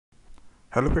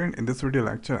Hello friend, in this video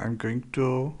lecture I am going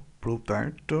to prove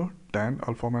that tan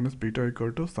alpha minus beta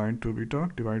equal to sin 2 beta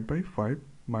divided by 5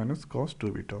 minus cos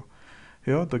 2 beta.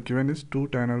 Here the given is 2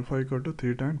 tan alpha equal to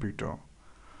 3 tan beta.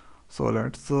 So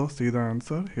let's see the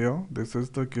answer. Here this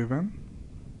is the given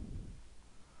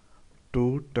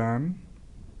 2 tan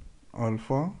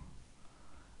alpha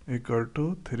equal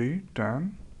to 3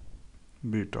 tan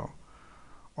beta,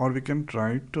 or we can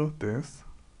write this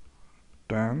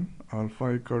tan alpha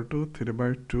equal to 3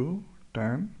 by 2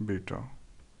 tan beta.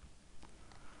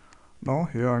 Now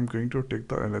here I am going to take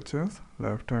the LHS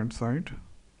left hand side,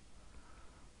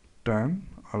 tan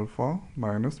alpha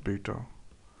minus beta.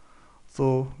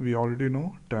 So we already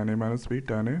know tan A minus B,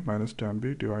 tan A minus tan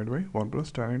B divided by 1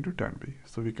 plus tan into tan B.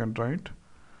 So we can write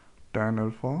tan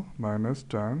alpha minus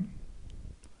tan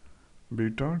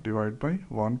beta divided by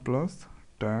 1 plus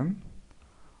tan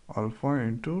alpha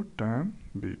into tan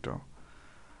beta.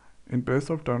 In place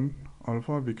of tan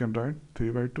alpha we can write 3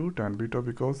 by 2 tan beta,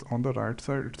 because on the right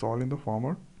side it's all in the form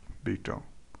of beta.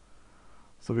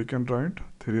 So we can write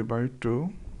 3 by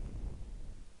 2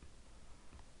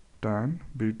 tan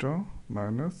beta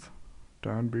minus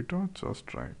tan beta,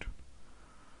 just right.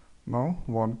 Now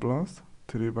 1 plus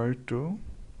 3 by 2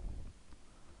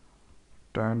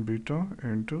 tan beta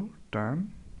into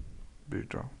tan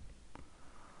beta.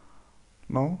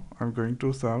 Now I'm going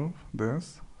to solve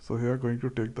this. So here going to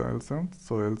take the LCM,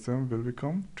 so LCM will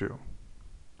become 2.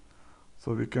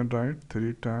 So we can write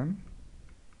 3 tan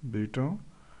beta.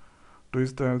 2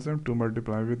 is the LCM, 2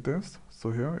 multiply with this,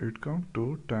 so here it comes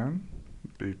 2 tan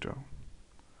beta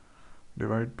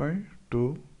divided by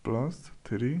 2 plus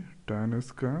 3 tan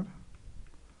square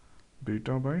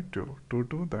beta by 2.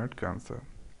 2 that cancel.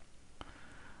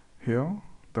 Here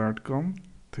that come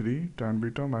 3 tan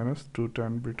beta minus 2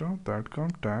 tan beta, that come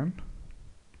tan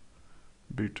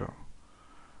beta,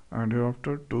 and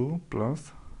hereafter 2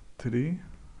 plus 3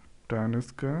 tan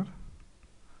square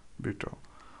beta.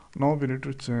 Now we need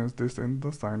to change this in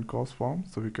the sin cos form,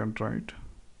 so we can write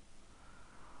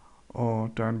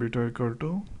tan beta equal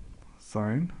to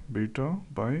sin beta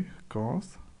by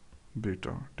cos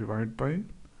beta divided by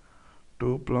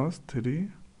 2 plus 3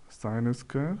 sin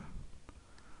square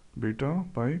beta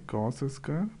by cos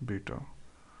square beta.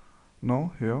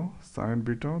 Now here sin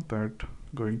beta, that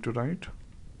going to write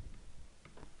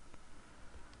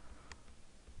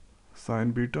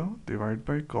sin beta divided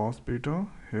by cos beta.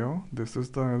 Here this is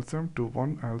the LCM, 2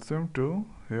 1 LCM 2.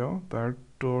 Here that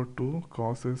 2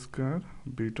 cos square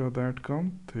beta, that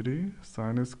come 3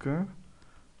 sin square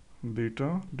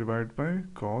beta divided by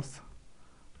cos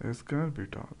square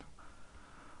beta.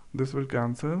 This will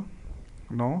cancel.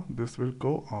 Now this will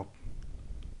go up,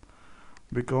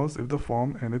 because if the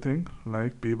form anything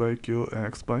like p by q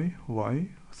x by y,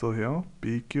 so here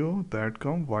pq that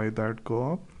come y that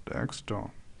go up, x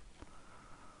down.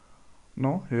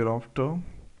 Now hereafter,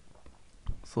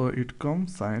 so it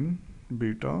comes sin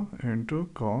beta into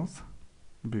cos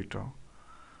beta.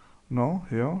 Now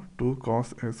here 2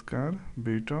 cos square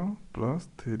beta plus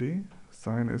 3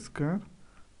 sin square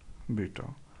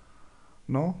beta.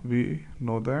 Now we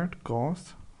know that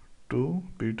cos 2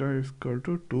 beta is equal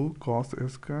to 2 cos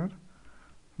square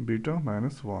beta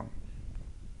minus 1,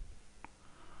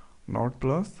 not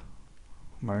plus,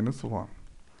 minus 1.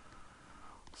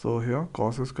 So here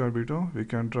cos square beta we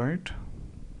can write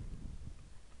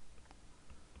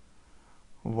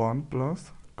 1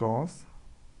 plus cos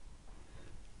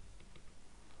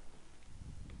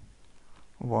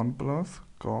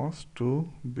 2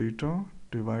 beta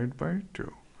divided by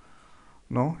 2.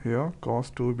 Now here cos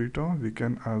 2 beta we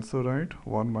can also write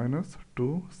 1 minus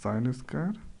 2 sin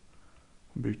square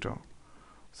beta.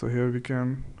 So here we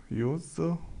can use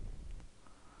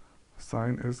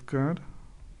sin square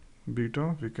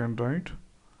beta, we can write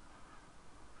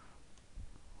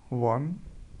 1,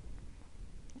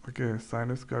 okay,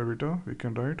 sin square beta we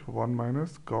can write 1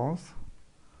 minus cos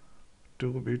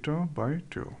 2 beta by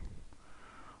 2.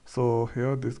 So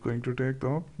here this going to take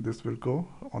up, this will go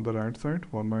on the right side,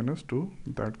 1 minus 2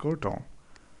 that go down.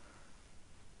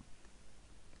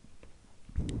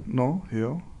 Now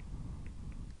here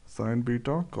sin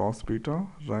beta cos beta,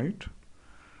 right,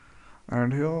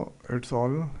 and here it's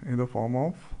all in the form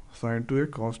of sin 2a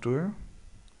cos 2a.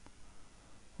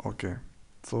 Okay,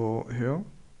 so here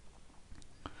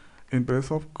in place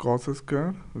of cos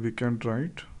square we can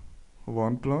write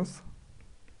 1 plus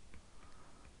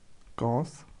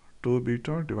cos 2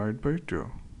 beta divided by 2,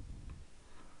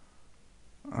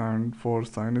 and for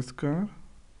sin square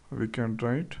we can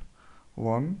write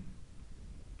 1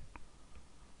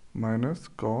 minus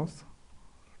cos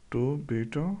 2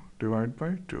 beta divided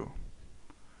by 2.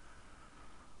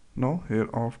 Now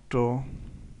hereafter,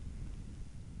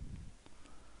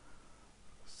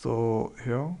 so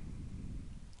here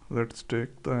let's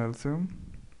take the LCM.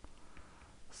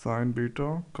 Sin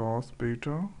beta cos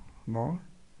beta. Now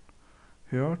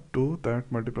here 2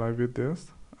 that multiply with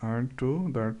this and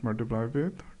 2 that multiply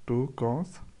with 2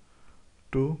 cos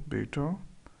 2 beta,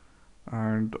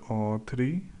 and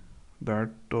 3 that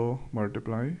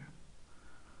multiply,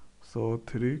 so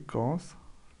 3 cos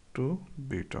 2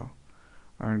 beta,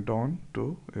 and down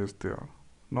 2 is there.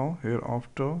 Now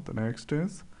hereafter the next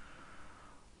is,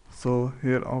 so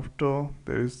hereafter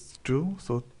there is 2,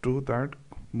 so 2 that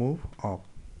move up,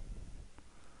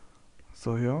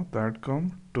 so here that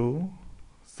come 2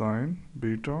 sin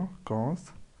beta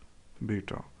cos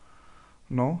beta.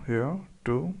 Now here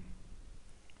 2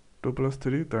 plus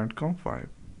 3 that come 5,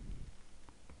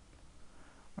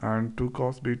 and 2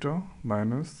 cos beta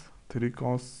minus 3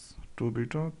 cos 2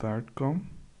 beta that come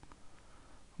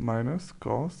minus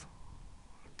cos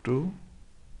 2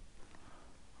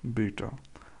 beta,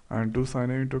 and 2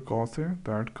 sin a into cos a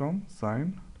that come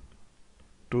sin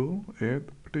 2a,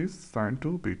 it is sin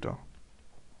 2 beta.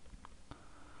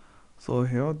 So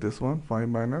here this one 5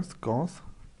 minus cos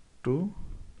 2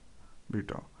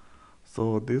 beta.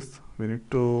 So this we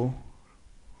need to,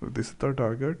 this is the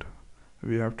target,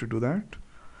 we have to do that.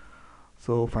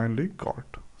 So finally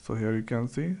got, so here you can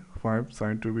see 5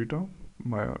 sin 2 beta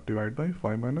divided by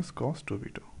 5 minus cos 2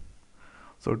 beta.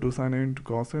 So 2 sin a into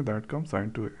cos a that comes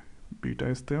sin 2a, beta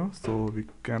is there, so we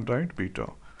can write beta.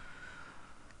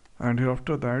 And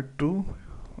hereafter that 2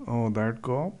 that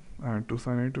go up, and 2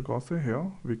 sin a into cos a, here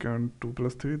we can 2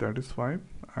 plus 3 that is 5,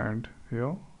 and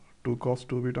here 2 cos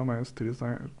 2 beta minus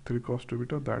 3 cos 2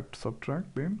 beta that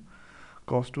subtract, then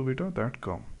cos 2 beta that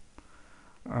come.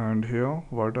 And here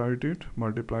what I did,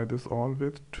 multiply this all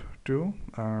with 2,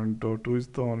 and 2 is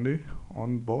the only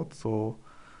on both, so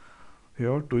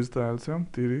here 2 is the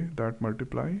LCM, 3 that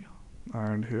multiply,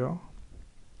 and here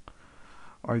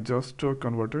I just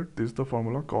converted this, the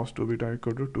formula cos 2 beta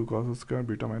equal to 2 cos square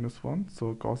beta minus 1,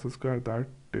 so cos square that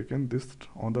taken this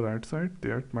on the right side,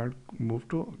 that might move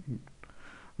to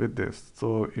with this,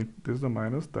 so this is the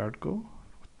minus that go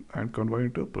and convert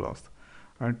into plus,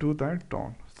 and 2 that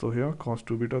down. So here cos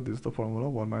 2 beta, this is the formula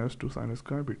 1 minus 2 sin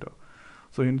square beta.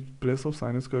 So in place of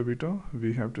sin square beta,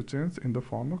 we have to change in the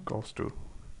form of cos 2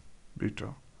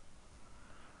 beta.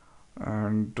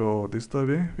 And this is the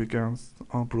way we can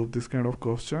prove this kind of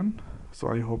question. So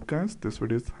I hope guys this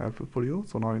video is helpful for you.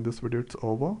 So now in this video it's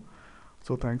over.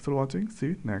 So thanks for watching. See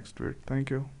you next video.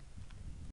 Thank you.